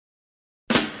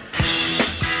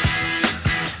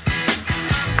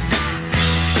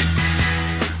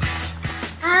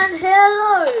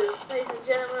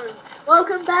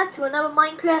Welcome back to another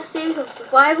Minecraft series on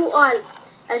Survival Island.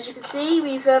 As you can see,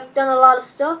 we've done a lot of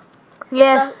stuff.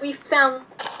 Yes. We found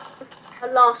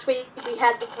last week we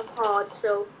had become hard,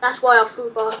 so that's why our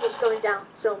food bar was going down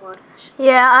so much.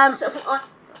 Yeah. So,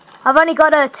 I've only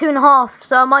got a 2.5,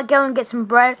 so I might go and get some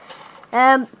bread.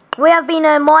 We have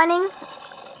been mining,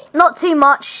 not too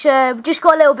much. Just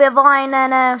got a little bit of iron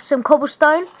and some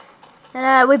cobblestone.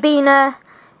 And we've been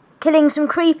killing some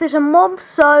creepers and mobs,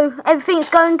 so everything's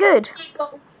going good.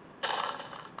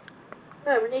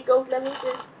 We need gold. Let me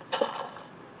do.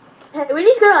 Hey, we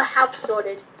need to get our house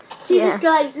sorted. See, Yeah.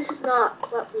 guys, this is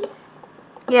not what we.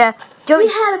 Yeah. We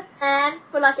had a plan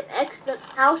for like an excellent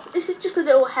house, but this is just a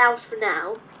little house for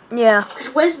now. Yeah.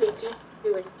 Because Wesley can't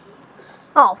do anything.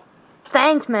 Oh,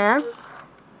 thanks, man.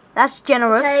 That's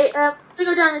generous. Okay, we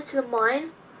go down into the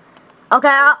mine. Okay,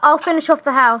 I'll finish off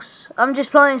the house. I'm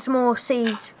just planting some more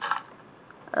seeds.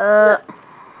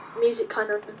 Music, kind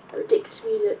of ridiculous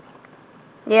music.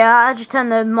 Yeah, I just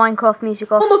turned the Minecraft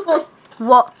music off. Oh my god!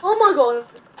 What? Oh my god!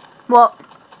 What?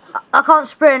 I can't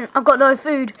sprint. I've got no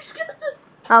food. Skeleton!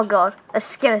 Oh god, a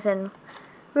skeleton.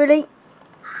 Really?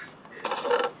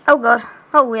 Oh god.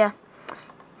 Oh yeah.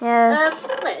 Yeah.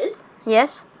 Wes?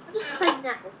 Yes? I'm just saying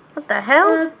now. What the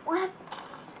hell? I have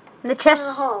The chest.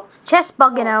 1.5. Chest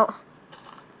bugging out.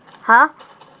 Huh?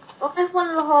 I have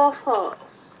 1.5 hearts.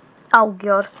 Oh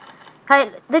god.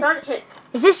 Hey, Don't hit.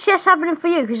 is this chest happening for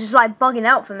you? Because it's like bugging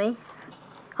out for me.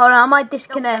 Hold on, I might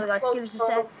disconnect. Give us a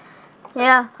sec.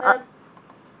 Yeah.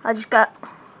 I just got.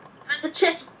 And the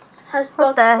chest has bugged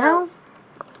What the out. hell?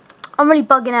 I'm really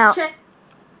bugging out.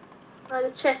 No,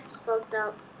 the chest is bugged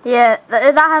out. Yeah,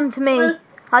 that happened to me.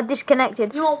 I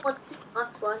disconnected. You want one?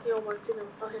 That's why you want one signal.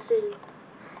 I can see.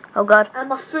 Oh god. And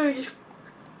my food is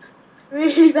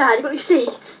really bad. You got any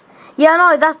seeds? Yeah,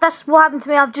 no, that's what happened to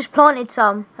me. I've just planted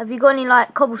some. Have you got any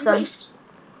like cobblestone?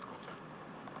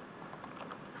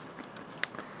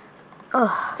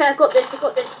 Oh. Okay, I've got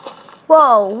this.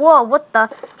 Whoa, what the?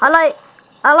 I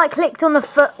like clicked on the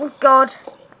foot. Oh god.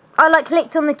 I like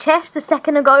clicked on the chest a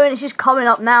second ago and it's just coming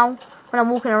up now when I'm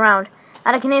walking around.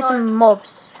 And I can hear some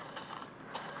mobs.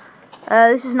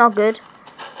 This is not good.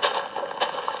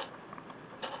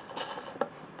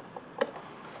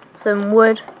 Some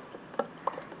wood.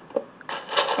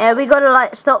 Yeah, we gotta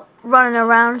like stop running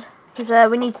around because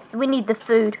we need the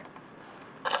food.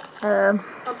 I'm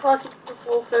parking to the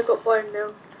wall, so I've got bone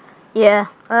now. Yeah.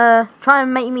 Try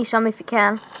and make me some if you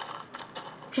can.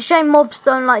 It's a shame mobs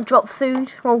don't like drop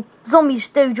food. Well, zombies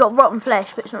do drop rotten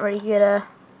flesh, but it's not really good.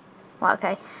 Right,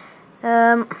 okay.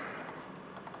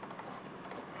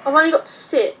 I've only got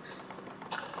 6.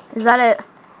 Is that it?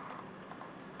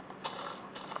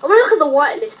 I'm gonna look at the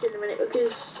whitelist in a minute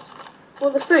because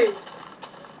for the food,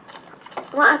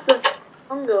 I might have to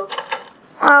hunger.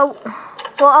 Oh,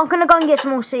 well, I'm gonna go and get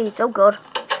some more seeds. Oh god.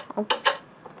 Oh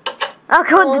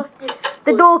god,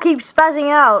 the door keeps spazzing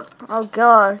out. Oh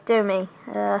god, dear me.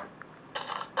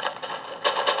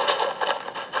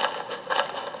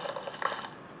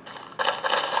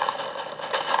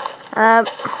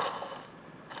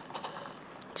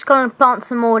 Just gonna plant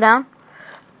some more down.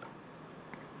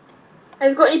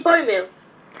 Have you got any bone meal?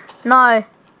 No,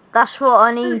 that's what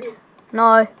I need.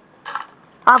 No,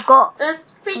 I've got.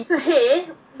 Speak for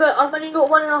here, but I've only got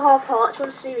 1.5 hearts. You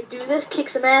want to see me do this? Kick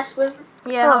some ass with?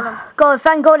 Yeah. Oh, God,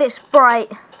 thank God it's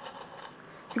bright.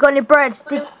 You got any bread?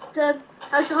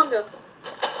 How's your hunger?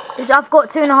 I've got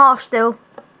 2.5 still.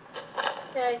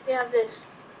 Okay, you have this.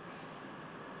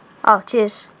 Oh,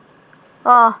 cheers.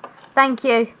 Oh, thank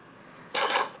you.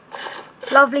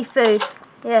 Lovely food.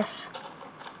 Yes.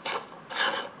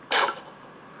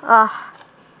 Ah.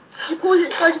 Did you pause it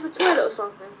to go to the toilet or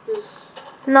something?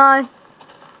 No.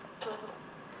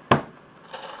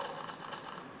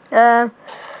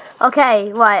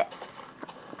 Okay, right.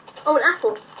 Oh, an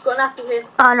apple. Got an apple here.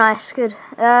 Oh, nice, good.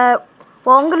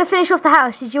 Well, I'm gonna finish off the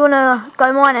house. Did you wanna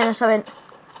go mining or something?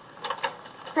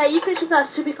 Hey, you finish with that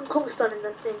so we can cobblestone in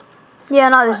that thing. Yeah,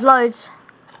 no, there's loads.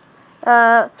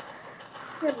 Yeah,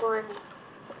 mine.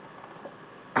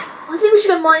 I think we should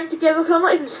go mining together because I'm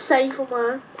not even safe on my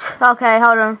own. Okay,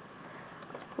 hold on.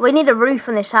 We need a roof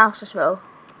on this house as well.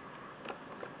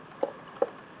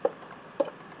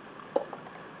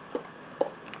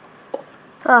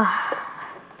 Oh.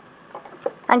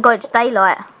 Thank God it's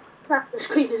daylight. There's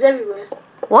creepers everywhere.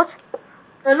 What?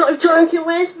 I'm not joking,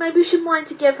 Wes. Maybe we should mine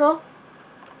together.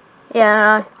 Yeah,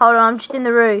 no, hold on, I'm just in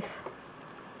the roof.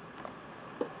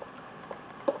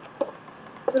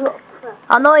 There's a lot of crap.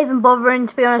 I'm not even bothering,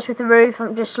 to be honest, with the roof.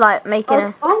 I'm just like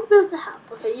making I'll build the house.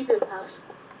 Okay, you build the house.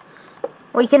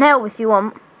 We can help if you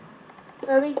want.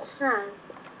 I need sand.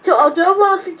 So I'll do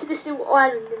run off into this little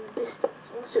island in the distance.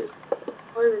 Once it's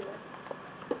over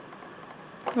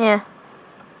there. Yeah.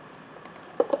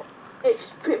 It's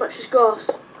pretty much just grass.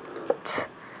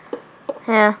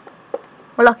 Yeah.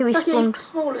 Well, lucky we It's like spawned. the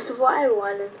smallest of whatever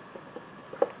island.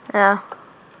 Yeah.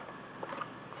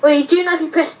 Well, you do know if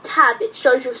you press tab, it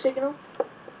shows your signal.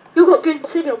 You've got good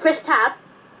signal. Press tab.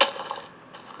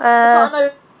 Button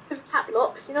over cap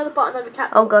locks. You know the button over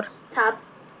cap locks? Oh god. Tab.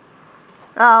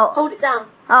 Oh. Hold it down.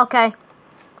 Okay.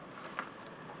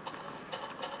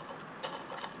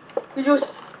 Because your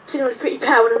signal is pretty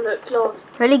bad when I looked last.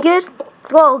 Really good?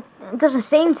 Well, it doesn't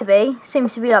seem to be. It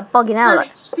seems to be like bugging out. No,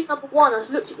 Like. it's speed number 1. I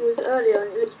looked at yours earlier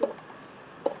and it looks.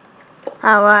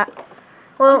 Oh right.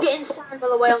 Well, I'm getting sand by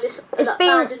the way on this it's that been-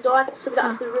 abandoned island, so we don't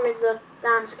have to ruin the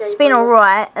landscape. it's been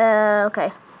alright.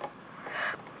 Okay.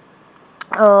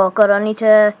 Oh god, I need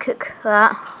to cook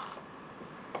that.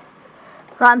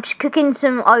 Right, I'm just cooking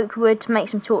some oak wood to make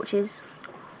some torches.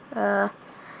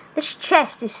 This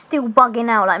chest is still bugging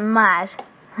out like mad.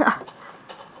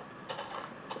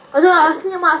 I don't know, I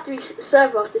think I might have to reset the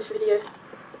server after this video.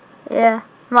 Yeah,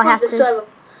 might have The to. server.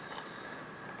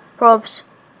 Probs.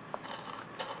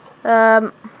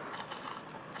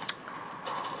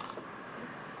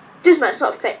 Doesn't matter, it's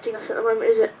not affecting us at the moment,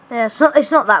 is it? Yeah,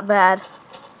 it's not that bad.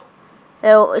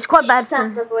 It's quite bad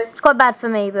Sand, by for the way. it's quite bad for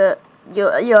me, but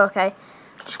you're okay.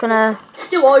 Just gonna It's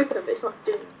still open, but it's not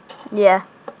doing. yeah.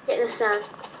 Getting the sand.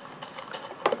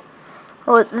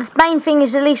 Well, the main thing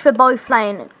is at least we're both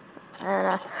playing.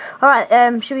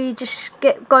 Alright, should we just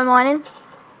go mining?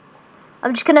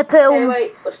 I'm just gonna put Okay, all,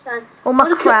 wait, what's sand? all my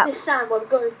I'm gonna crap. cook this sand while we're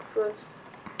going first.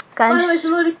 Okay, By the way,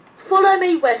 so follow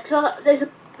me, Wes, because there's a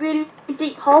really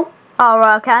deep hole. oh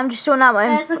right, okay, I'm just doing that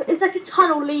one. It's like a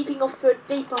tunnel leading off to a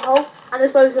deeper hole, and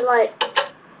there's loads of like. I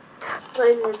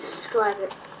don't even want to describe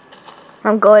it.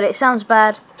 Oh god, it sounds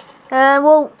bad.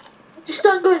 Well, Just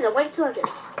don't go in there, wait till I get.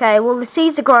 okay, well the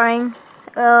seeds are growing.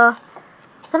 I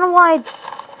don't know why.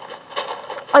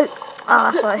 Oh,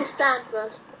 that's Look, why. this sand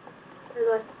first.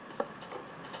 Anyway.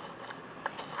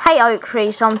 Hate oak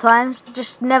trees sometimes.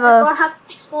 Just I never. have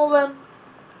 6 more,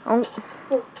 Oh,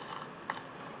 pork.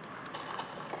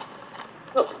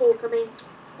 Not pork, I mean.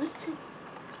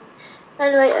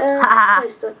 Anyway,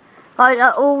 it's done.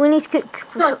 oh, we need to cook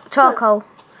for Go, charcoal.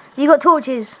 You got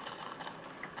torches?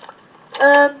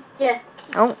 Yeah.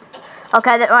 Oh,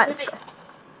 okay. Right, let's go.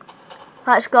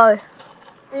 Let's go.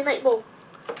 Let me make more.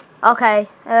 Okay.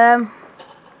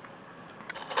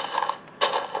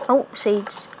 Oh,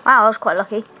 seeds. Wow, I was quite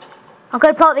lucky. I'm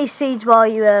gonna plant these seeds while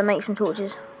you make some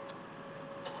torches.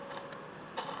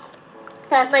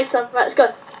 Okay, I've made some. Right, let's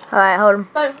go. Alright, hold on.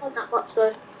 Don't want that much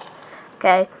though.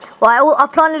 Okay. Well, I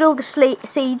planted all the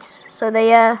seeds, so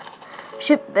they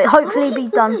should hopefully be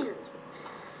done.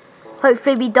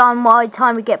 Hopefully be done by the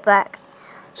time we get back.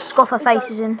 Scoff our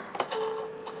faces in.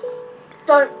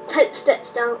 Don't take the steps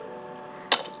down.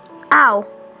 Ow.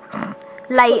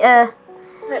 Later.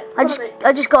 Look,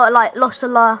 I just got like lost a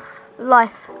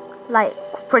life like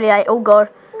pretty late. Oh god.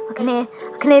 I can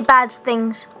hear bad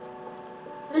things.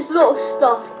 There's a lot of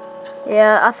stuff.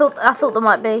 Yeah, I thought there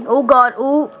might be. Oh god.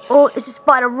 Oh, it's a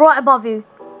spider right above you.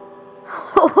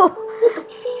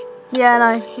 Yeah,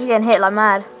 no, you're getting hit like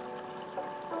mad.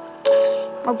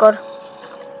 Oh god.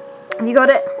 Have you got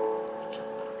it?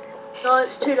 No,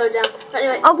 it's too low down.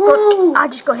 Anyway. Oh god. I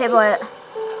just got hit by it.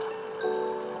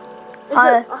 Okay,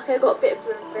 I got a bit of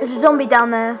room. There's a zombie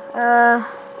down there.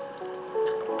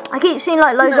 I keep seeing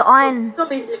like loads of iron.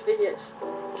 Zombies live idiots.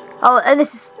 Oh, and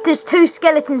there's 2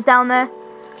 skeletons down there.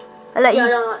 I'll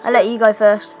let you go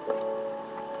first.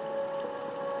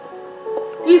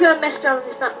 You go and mess around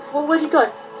with this map before. Where'd you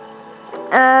go?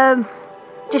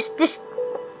 Just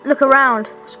look around.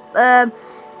 Where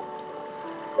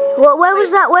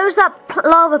was that? Where was that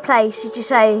lava place? Did you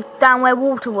say down where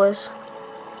water was?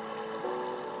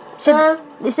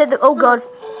 You said that. Oh god.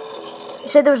 You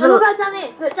said there was No, a. look down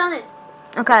here. Look down here.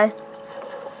 Okay.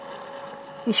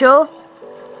 You sure?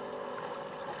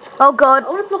 Oh god. I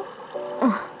want to block.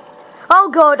 Oh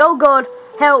god. Oh god.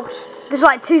 Help! There's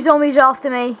like 2 zombies after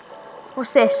me.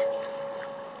 What's this?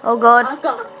 Oh god. I've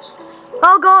got.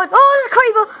 Oh god! Oh, there's a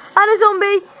creeper and a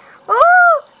zombie!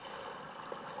 Oh!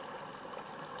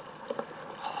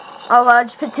 Oh god, I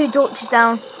just put 2 torches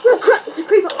down. Oh crap! It's a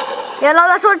creeper. Yeah, no,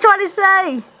 that's what I'm trying to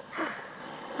say!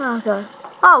 Oh god.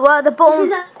 Oh, we're at the bottom.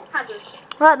 This is a hazard.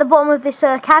 We're at the bottom of this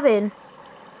cabin.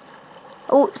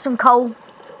 Oh, some coal.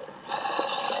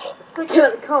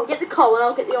 Get the coal. Get the coal and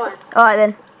I'll get the iron. Alright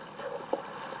then.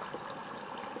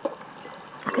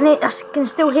 I can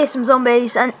still hear some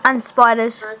zombies and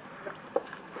spiders. No.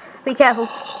 Be careful.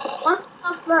 What?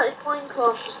 I've learned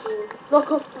Minecraft before.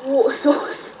 Lock off the water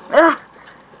source. Ugh.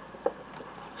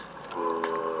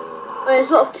 Oh, there's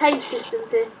a lot of cave systems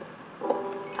here.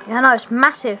 Yeah, I know, it's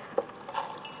massive.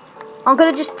 I'm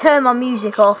gonna just turn my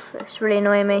music off. It's really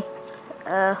annoying me.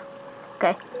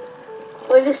 Okay.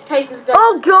 Well, this cave is very...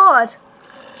 Oh god!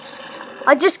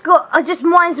 I just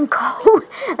mined some coal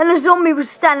and a zombie was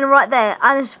standing right there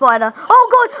and a spider.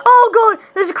 Oh god!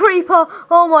 There's a creeper!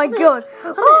 Oh my god!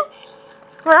 Oh.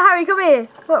 Well, Harry, come here.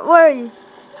 Where are you?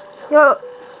 You're...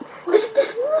 What is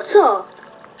this water?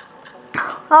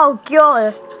 Oh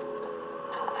god!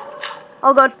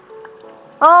 Oh god!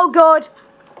 Oh god!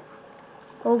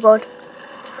 Oh god!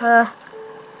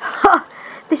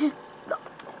 This is...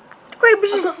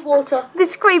 I've got water.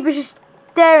 This creeper's just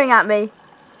staring at me.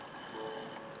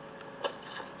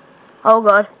 Oh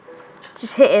god.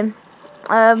 Just hit him.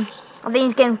 I think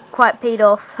he's getting quite peed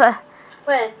off.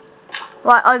 Where?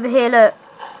 Right, over here, look.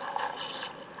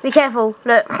 Be careful,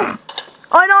 look.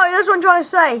 I know, that's what I'm trying to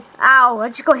say. Ow, I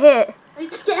just got hit.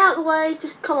 Just get out of the way,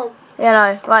 just come on. Yeah,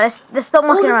 no. Right, let's stop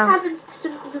mucking around. All the cabin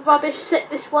systems are rubbish, set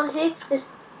this one here.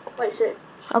 Wait a sec.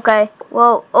 Okay,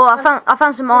 well, I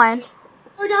found some iron.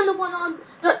 Go down the one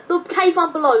the cave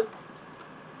one below.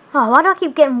 Oh, why do I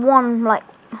keep getting one, like...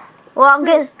 Well, I'm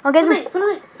getting Come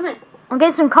in. I'm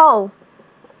getting some coal.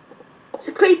 There's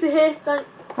a creeper here, don't...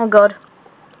 Oh god.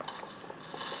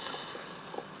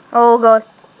 Oh god.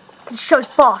 It shows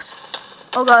boss.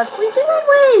 Oh god. What are you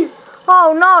doing, Wiz?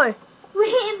 Oh no. You're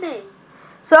hitting me.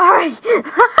 Sorry.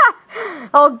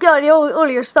 Oh god, all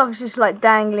your stuff is just like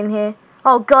dangling here.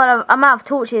 Oh god, I'm out of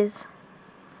torches.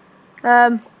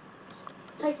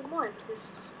 Taking mine because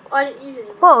I didn't use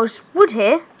it. Whoa, there's wood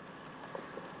here.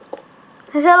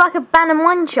 Is there like a banner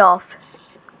mine shaft?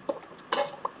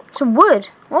 Some wood.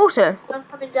 Awesome. I'm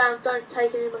coming down, don't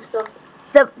take any of my stuff.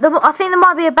 I think there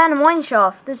might be a banner mine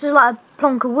shaft. There's just like a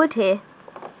plonk of wood here.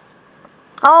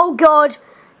 Oh god.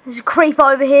 There's a creeper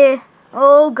over here.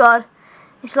 Oh god.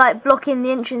 It's like blocking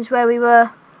the entrance where we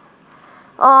were.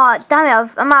 Oh damn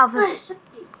it, I'm out of it.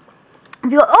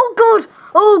 Have you got, oh god!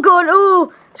 Oh god,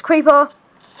 oh! It's a creeper.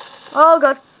 Oh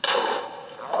god.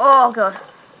 Oh god.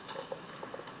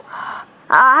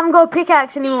 I haven't got a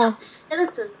pickaxe anymore.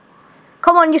 Skeleton.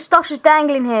 Come on, your stuff's just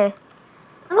dangling here.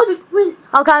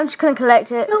 Okay, I'm just gonna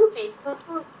collect it.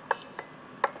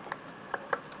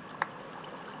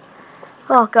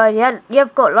 Oh god,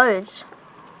 you've got loads.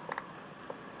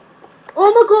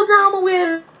 Oh my god, now I'm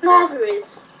aware where lava is.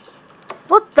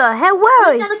 What the hell? Where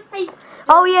are you?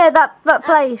 Oh yeah, that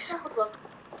place.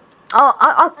 Oh,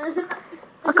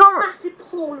 I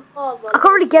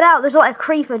can't really get out. There's like a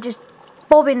creeper just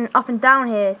bobbing up and down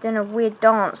here, doing a weird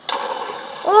dance.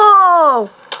 Whoa!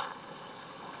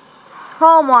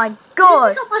 Oh my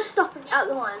god! Pick up my stuff and get out of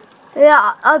the mine.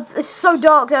 Yeah, it's so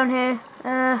dark down here.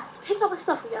 Pick up my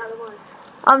stuff and get out of the mine.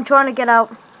 I'm trying to get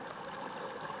out.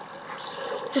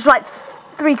 Just like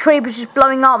 3 creepers just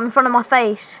blowing up in front of my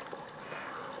face.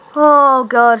 Oh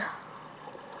god.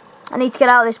 I need to get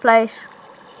out of this place.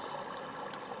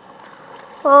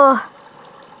 Oh.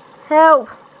 Help.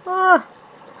 Oh.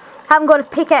 Haven't got a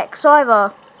pickaxe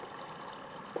either.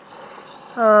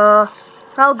 Oh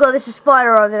god, there's a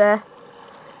spider over there.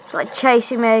 It's like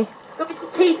chasing me. Do you want me to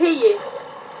TP you?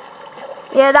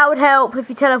 Yeah, that would help if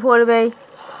you teleported me.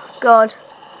 God.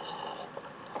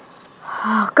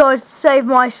 Oh, God, save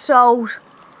my souls.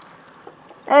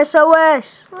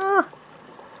 SOS. Oh,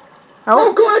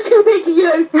 oh God, I'm too big to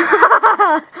you.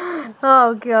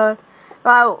 Oh God.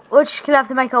 Right, we're just gonna have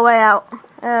to make our way out.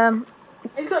 Have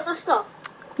you got my stuff?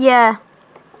 Yeah.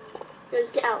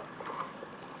 Let's get out.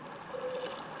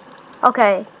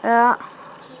 Okay. I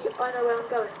know where I'm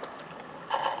going.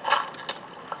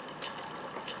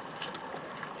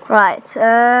 Right.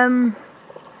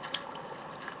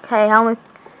 Okay.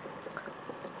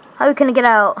 How can I get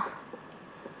out?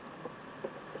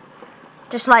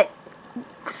 Just like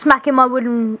smacking my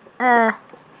wooden.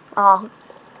 Oh.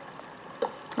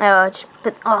 Just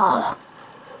put. Oh.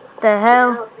 The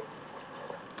hell.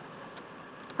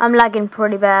 I'm lagging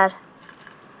pretty bad.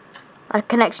 My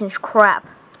connection's crap.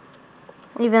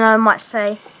 Even though I might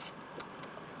say.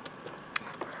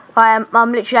 I'm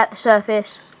literally at the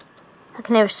surface. I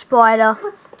can hear a spider.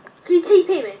 Can you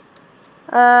TP me?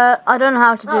 I don't know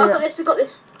how to do that. I've got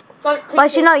this. Don't TP.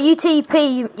 Actually, no, you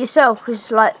TP yourself, because,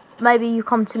 like, maybe you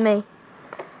come to me.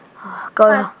 Oh,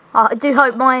 God. I do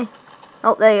hope my...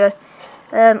 Oh, there you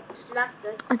go.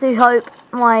 I do hope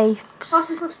my... Pass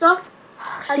me some stuff.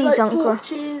 Seeds aren't grow.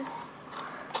 Torches.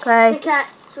 Okay.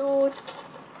 Pickaxe, sword.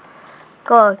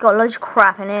 God, got loads of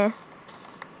crap in here.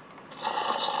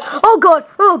 Oh God!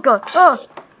 Oh God! Oh!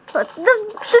 But there's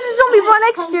a zombie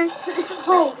right next to you. Put this on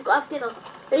hold. We've got to have dinner.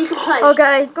 Then you can play.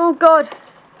 Okay. Oh God.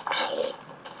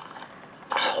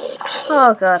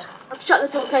 Oh God. I've shut the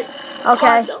door. Okay.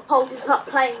 Okay. Hold this up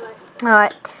playing. Like. All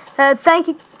right. Thank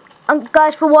you,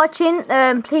 guys, for watching.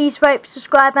 Please rate,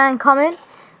 subscribe, and comment.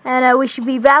 And we should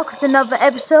be back with another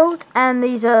episode. And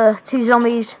these are 2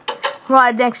 zombies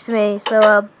right next to me.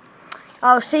 So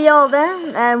I'll see y'all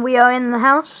there. And we are in the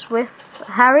house with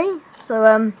Harry.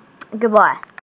 So goodbye.